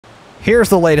Here's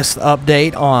the latest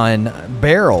update on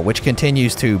Beryl, which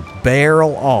continues to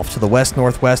barrel off to the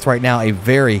west-northwest right now. A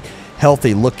very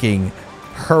healthy-looking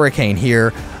hurricane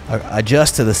here,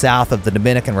 just to the south of the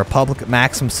Dominican Republic.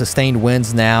 Maximum sustained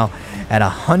winds now at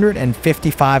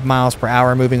 155 miles per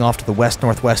hour, moving off to the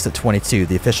west-northwest at 22.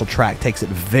 The official track takes it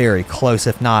very close,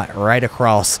 if not right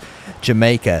across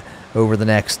Jamaica over the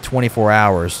next 24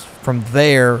 hours. From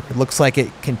there, it looks like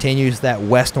it continues that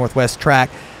west-northwest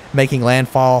track, making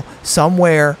landfall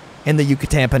somewhere in the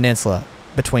Yucatan Peninsula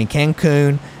between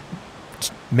Cancun,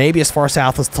 maybe as far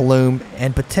south as Tulum,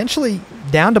 and potentially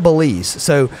down to Belize.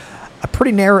 So a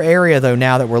pretty narrow area, though,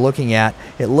 now that we're looking at.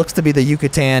 It looks to be the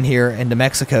Yucatan here into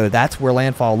Mexico. That's where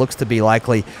landfall looks to be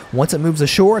likely. Once it moves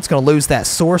ashore, it's going to lose that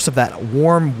source of that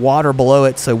warm water below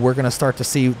it, so we're going to start to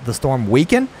see the storm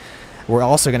weaken. We're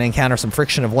also going to encounter some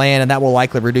friction of land, and that will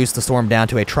likely reduce the storm down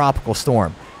to a tropical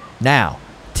storm. Now,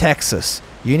 Texas.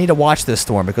 You need to watch this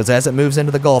storm because as it moves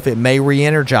into the Gulf, it may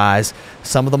re-energize.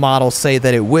 Some of the models say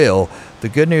that it will. The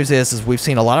good news is we've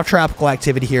seen a lot of tropical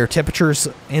activity here. Temperatures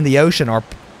in the ocean are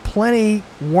plenty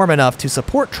warm enough to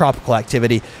support tropical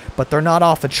activity, but they're not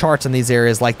off the charts in these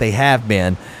areas like they have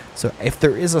been. So if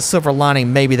there is a silver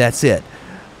lining, maybe that's it.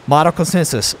 Model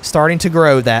consensus starting to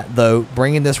grow that, though,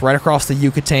 bringing this right across the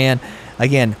Yucatan.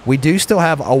 Again, we do still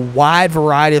have a wide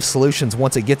variety of solutions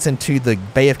once it gets into the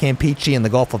Bay of Campeche and the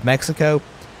Gulf of Mexico,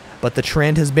 but the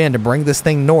trend has been to bring this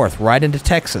thing north, right into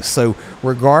Texas. So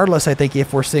regardless, I think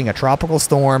if we're seeing a tropical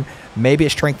storm, maybe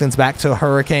it strengthens back to a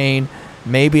hurricane,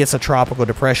 maybe it's a tropical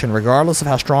depression. Regardless of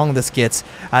how strong this gets,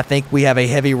 I think we have a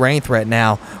heavy rain threat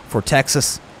now for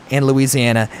Texas and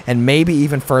Louisiana, and maybe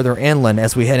even further inland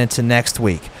as we head into next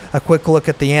week. A quick look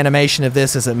at the animation of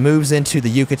this as it moves into the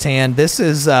Yucatan. This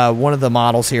is one of the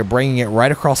models here, bringing it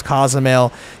right across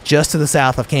Cozumel, just to the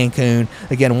south of Cancun.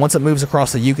 Again, once it moves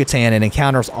across the Yucatan, it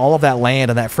encounters all of that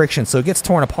land and that friction, so it gets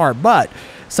torn apart. But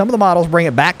some of the models bring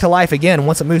it back to life again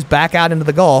once it moves back out into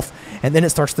the Gulf, and then it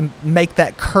starts to make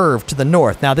that curve to the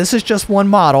north. Now, this is just one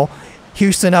model.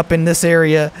 Houston up in this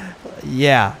area,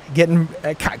 yeah, getting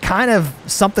kind of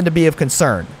something to be of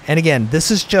concern. And again,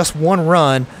 this is just one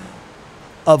run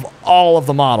of all of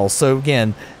the models. So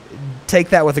again, take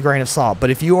that with a grain of salt. But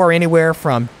if you are anywhere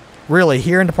from really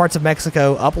here into parts of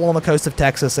Mexico, up along the coast of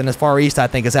Texas, and as far east, I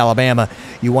think, as Alabama,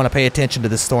 you want to pay attention to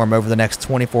this storm over the next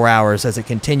 24 hours as it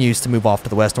continues to move off to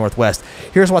the west-northwest.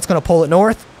 Here's what's going to pull it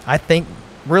north. I think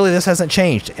really this hasn't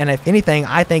changed, and if anything,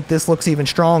 I think this looks even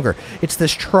stronger. It's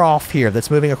this trough here that's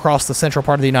moving across the central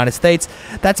part of the United States.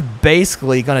 That's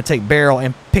basically going to take Beryl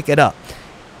and pick it up.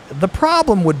 The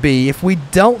problem would be if we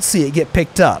don't see it get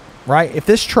picked up, right? If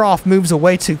this trough moves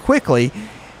away too quickly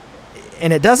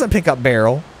and it doesn't pick up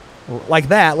Beryl like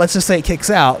that, let's just say it kicks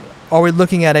out, are we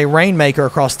looking at a rainmaker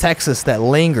across Texas that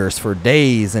lingers for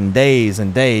days and days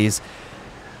and days?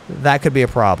 That could be a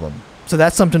problem. So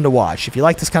that's something to watch. If you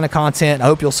like this kind of content, I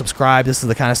hope you'll subscribe. This is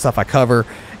the kind of stuff I cover,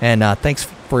 and thanks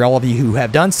for all of you who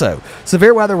have done so.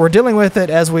 Severe weather, we're dealing with it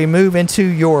as we move into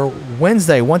your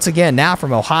Wednesday. Once again, now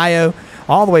from Ohio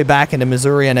all the way back into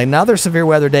Missouri, and another severe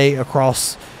weather day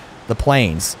across the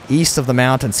plains east of the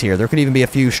mountains here. There could even be a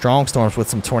few strong storms with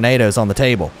some tornadoes on the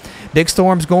table. Big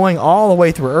storms going all the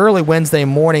way through early Wednesday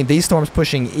morning. These storms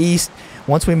pushing east.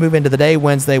 Once we move into the day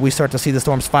Wednesday, we start to see the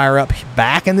storms fire up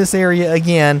back in this area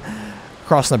again,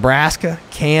 across Nebraska,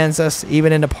 Kansas,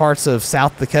 even into parts of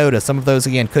South Dakota. Some of those,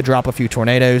 again, could drop a few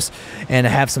tornadoes and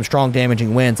have some strong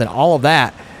damaging winds. And all of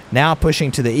that now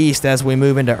pushing to the east as we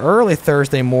move into early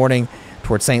Thursday morning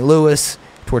towards St. Louis,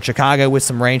 towards Chicago with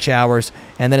some rain showers.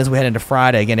 And then as we head into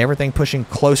Friday, again, everything pushing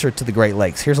closer to the Great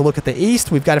Lakes. Here's a look at the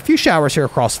east. We've got a few showers here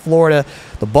across Florida.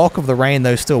 The bulk of the rain,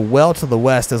 though, still well to the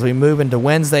west. As we move into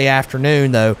Wednesday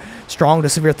afternoon, though, strong to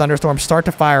severe thunderstorms start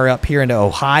to fire up here into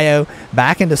Ohio,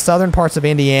 back into southern parts of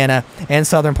Indiana and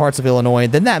southern parts of Illinois.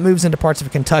 Then that moves into parts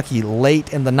of Kentucky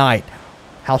late in the night.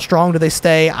 How strong do they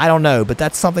stay? I don't know, but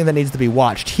that's something that needs to be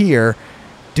watched here.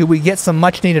 Do we get some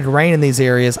much-needed rain in these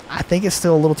areas? I think it's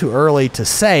still a little too early to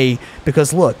say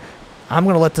because, look, I'm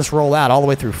going to let this roll out all the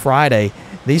way through Friday.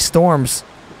 These storms,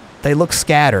 they look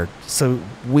scattered. So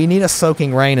we need a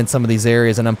soaking rain in some of these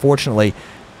areas, and unfortunately,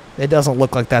 it doesn't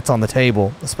look like that's on the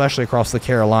table, especially across the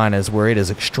Carolinas where it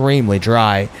is extremely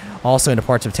dry, also into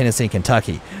parts of Tennessee and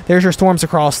Kentucky. There's your storms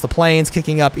across the plains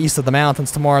kicking up east of the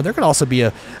mountains tomorrow. There could also be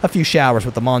a few showers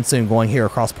with the monsoon going here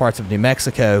across parts of New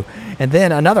Mexico. And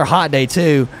then another hot day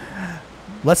too.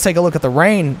 Let's take a look at the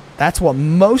rain. That's what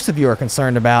most of you are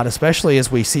concerned about, especially as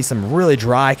we see some really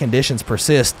dry conditions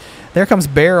persist. There comes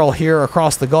Beryl here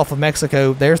across the Gulf of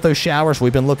Mexico. There's those showers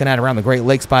we've been looking at around the Great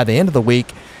Lakes by the end of the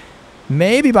week.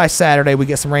 Maybe by Saturday we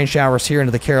get some rain showers here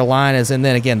into the Carolinas. And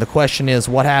then again, the question is,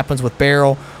 what happens with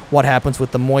Beryl? What happens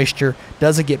with the moisture?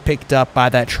 Does it get picked up by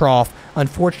that trough?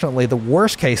 Unfortunately, the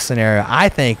worst case scenario, I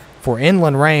think, for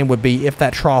inland rain would be if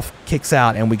that trough kicks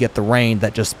out and we get the rain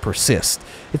that just persists.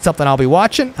 It's something I'll be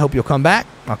watching. Hope you'll come back.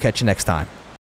 I'll catch you next time.